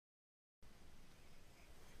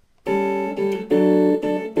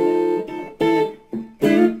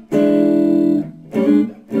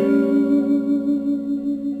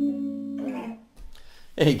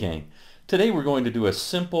Hey gang, today we're going to do a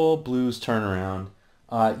simple blues turnaround.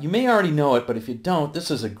 You may already know it, but if you don't,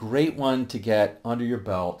 this is a great one to get under your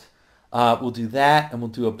belt. We'll do that, and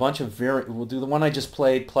we'll do a bunch of we'll do the one I just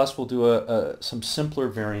played, plus we'll do some simpler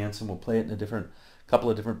variants, and we'll play it in a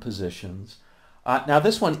couple of different positions. Now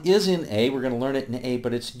this one is in A. We're going to learn it in A,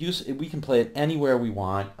 but we can play it anywhere we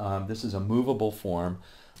want. This is a movable form,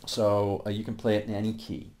 so you can play it in any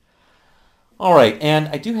key. All right, and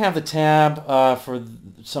I do have the tab for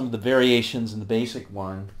some of the variations in the basic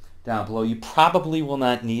one down below. You probably will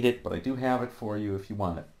not need it, but I do have it for you if you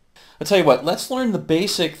want it. I'll tell you what, let's learn the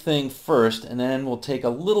basic thing first, and then we'll take a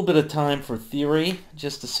little bit of time for theory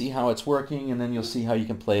just to see how it's working, and then you'll see how you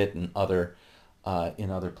can play it in other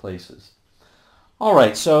places. All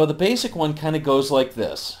right, so the basic one kind of goes like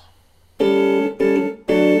this.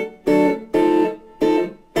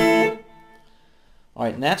 All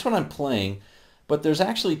right, and that's what I'm playing, but there's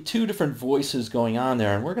actually two different voices going on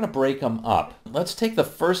there, and we're going to break them up. Let's take the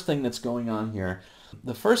first thing that's going on here.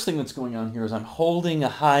 The first thing that's going on here is I'm holding a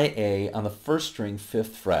high A on the first string, 5th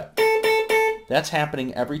fret. That's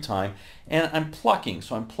happening every time, and I'm plucking,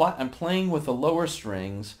 so I'm playing with the lower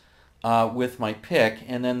strings with my pick,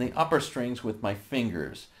 and then the upper strings with my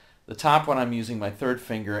fingers. The top one I'm using my 3rd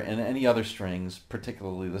finger, and any other strings,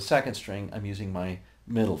 particularly the 2nd string, I'm using my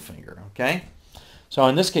middle finger, okay? So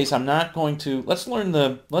in this case, I'm not going to, let's learn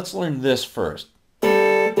this first.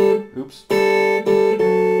 Oops.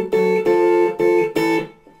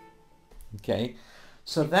 Okay,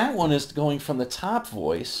 so that one is going from the top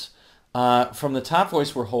voice. From the top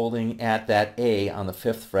voice, we're holding at that A on the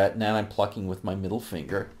 5th fret, and then I'm plucking with my middle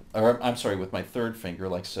finger, or I'm sorry, with my 3rd finger,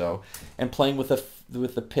 like so, and playing with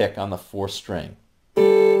the pick on the 4th string.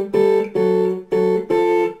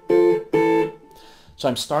 So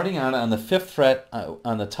I'm starting out on the 5th fret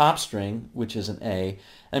on the top string, which is an A,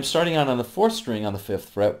 and I'm starting out on the 4th string on the 5th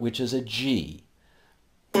fret, which is a G.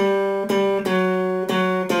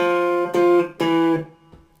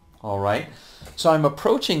 All right, so I'm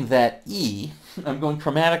approaching that E. I'm going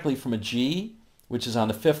chromatically from a G, which is on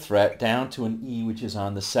the 5th fret, down to an E, which is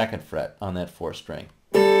on the 2nd fret on that 4th string.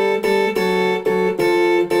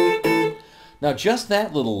 Now just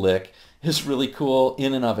that little lick is really cool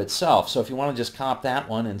in and of itself. So if you want to just cop that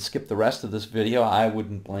one and skip the rest of this video, I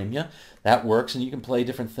wouldn't blame you. That works, and you can play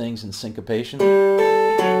different things in syncopation.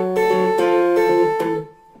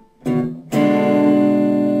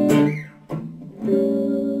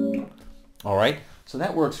 All right, so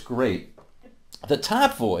that works great. The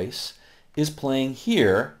top voice is playing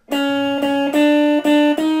here.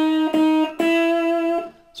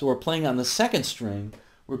 So we're playing on the 2nd string.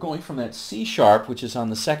 We're going from that C sharp, which is on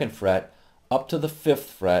the 2nd fret, up to the 5th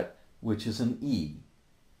fret, which is an E.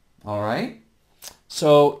 All right?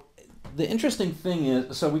 So the interesting thing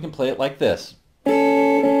is, so we can play it like this. And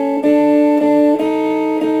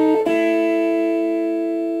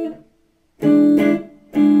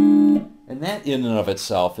that in and of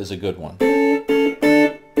itself is a good one.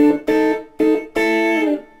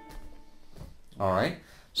 All right?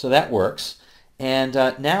 So that works. And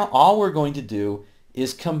now all we're going to do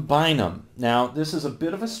is combine them. Now this is a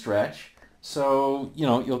bit of a stretch, so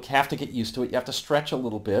you'll have to get used to it. You have to stretch a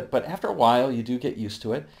little bit, but after a while you do get used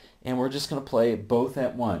to it, and we're just going to play both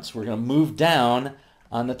at once. We're going to move down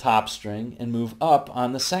on the top string and move up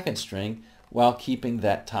on the 2nd string while keeping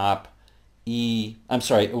that top E. I'm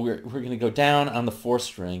sorry, we're going to go down on the 4th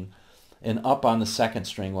string and up on the 2nd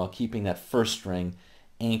string while keeping that 1st string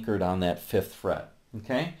anchored on that 5th fret.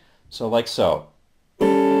 Okay, so like so.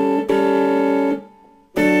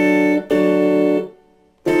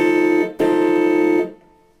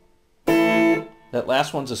 That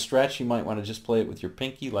last one's a stretch. You might want to just play it with your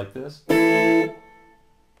pinky like this. Okay,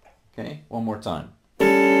 one more time.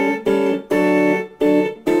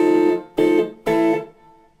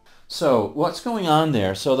 So what's going on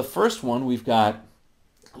there? So the first one we've got,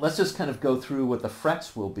 let's just kind of go through what the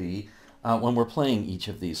frets will be when we're playing each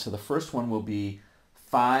of these. So the first one will be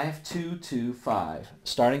 5, 2, 2, 5,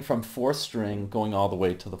 starting from 4th string, going all the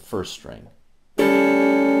way to the 1st string.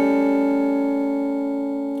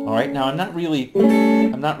 All right, now I'm not really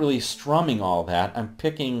strumming all that. I'm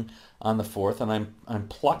picking on the 4th, and I'm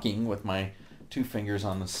plucking with my 2 fingers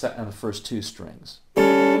on the first 2 strings. Okay,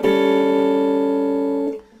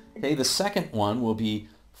 the second one will be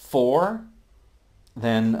 4,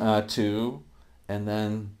 then 2, and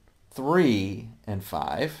then 3 and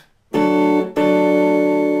 5.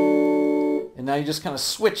 And now you just kind of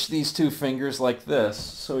switch these 2 fingers like this.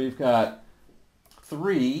 So you've got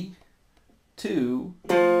 3, 2,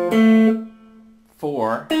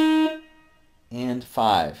 4, and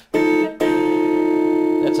 5.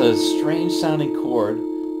 That's a strange sounding chord.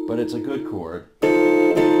 but it's a good chord.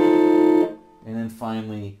 And then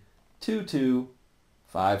finally 2, 2,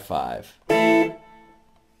 5, 5. And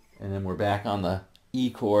then we're back on the E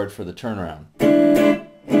chord for the turnaround.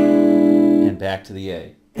 And back to the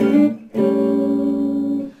A.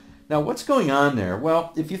 Now what's going on there?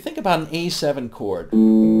 Well, if you think about an A7 chord, an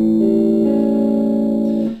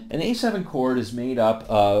A7 chord is made up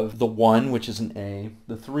of the 1, which is an A,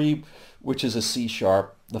 the 3, which is a C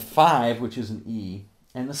sharp, the 5, which is an E,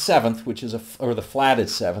 and the 7th, which is or the flatted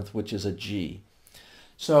 7th, which is a G.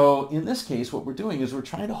 So in this case, what we're doing is we're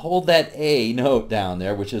trying to hold that A note down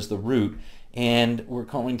there, which is the root, and we're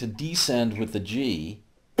going to descend with the G.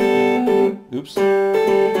 Oops.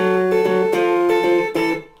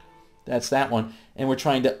 That's that one. And we're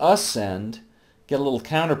trying to ascend, get a little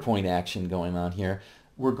counterpoint action going on here.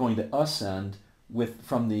 We're going to ascend going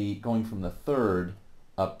from the 3rd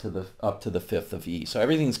up to the 5th of E. So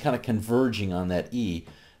everything's kind of converging on that E,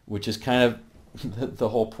 which is kind of the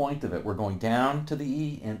whole point of it. We're going down to the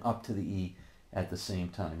E and up to the E at the same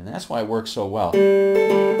time. And that's why it works so well.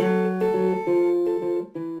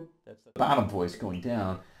 That's the bottom voice going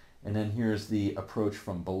down. And then here's the approach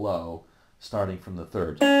from below, starting from the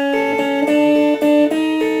 3rd.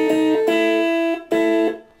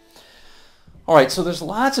 All right, so there's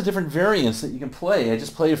lots of different variants that you can play. I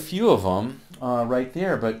just played a few of them right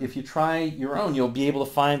there, but if you try your own, you'll be able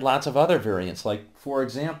to find lots of other variants. Like, for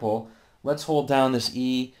example, let's hold down this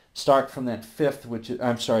E, start from that 5th,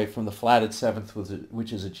 from the flatted 7th,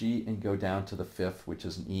 which is a G, and go down to the 5th, which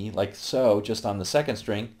is an E, like so, just on the 2nd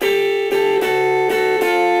string.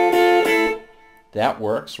 That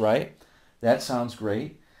works, right? That sounds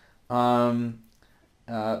great.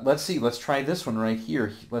 Let's see, let's try this one right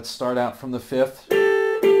here. Let's start out from the 5th.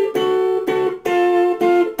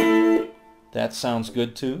 That sounds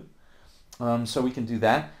good too. So we can do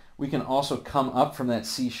that. We can also come up from that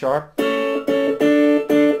C sharp.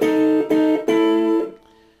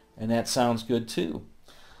 And that sounds good too.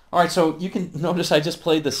 All right, so you can notice I just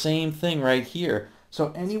played the same thing right here.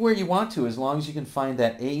 So anywhere you want to, as long as you can find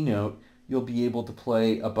that A note, you'll be able to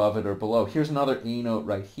play above it or below. Here's another A note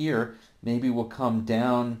right here. Maybe we'll come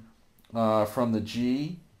down from the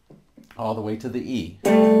G all the way to the E.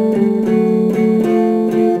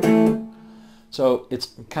 So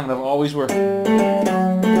it's kind of always where...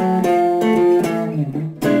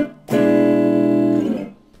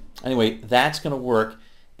 Anyway, that's going to work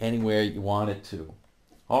anywhere you want it to.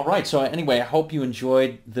 All right, so anyway, I hope you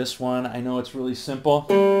enjoyed this one. I know it's really simple.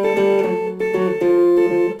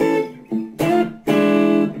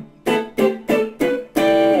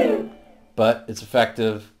 But it's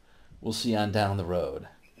effective. We'll see you on down the road.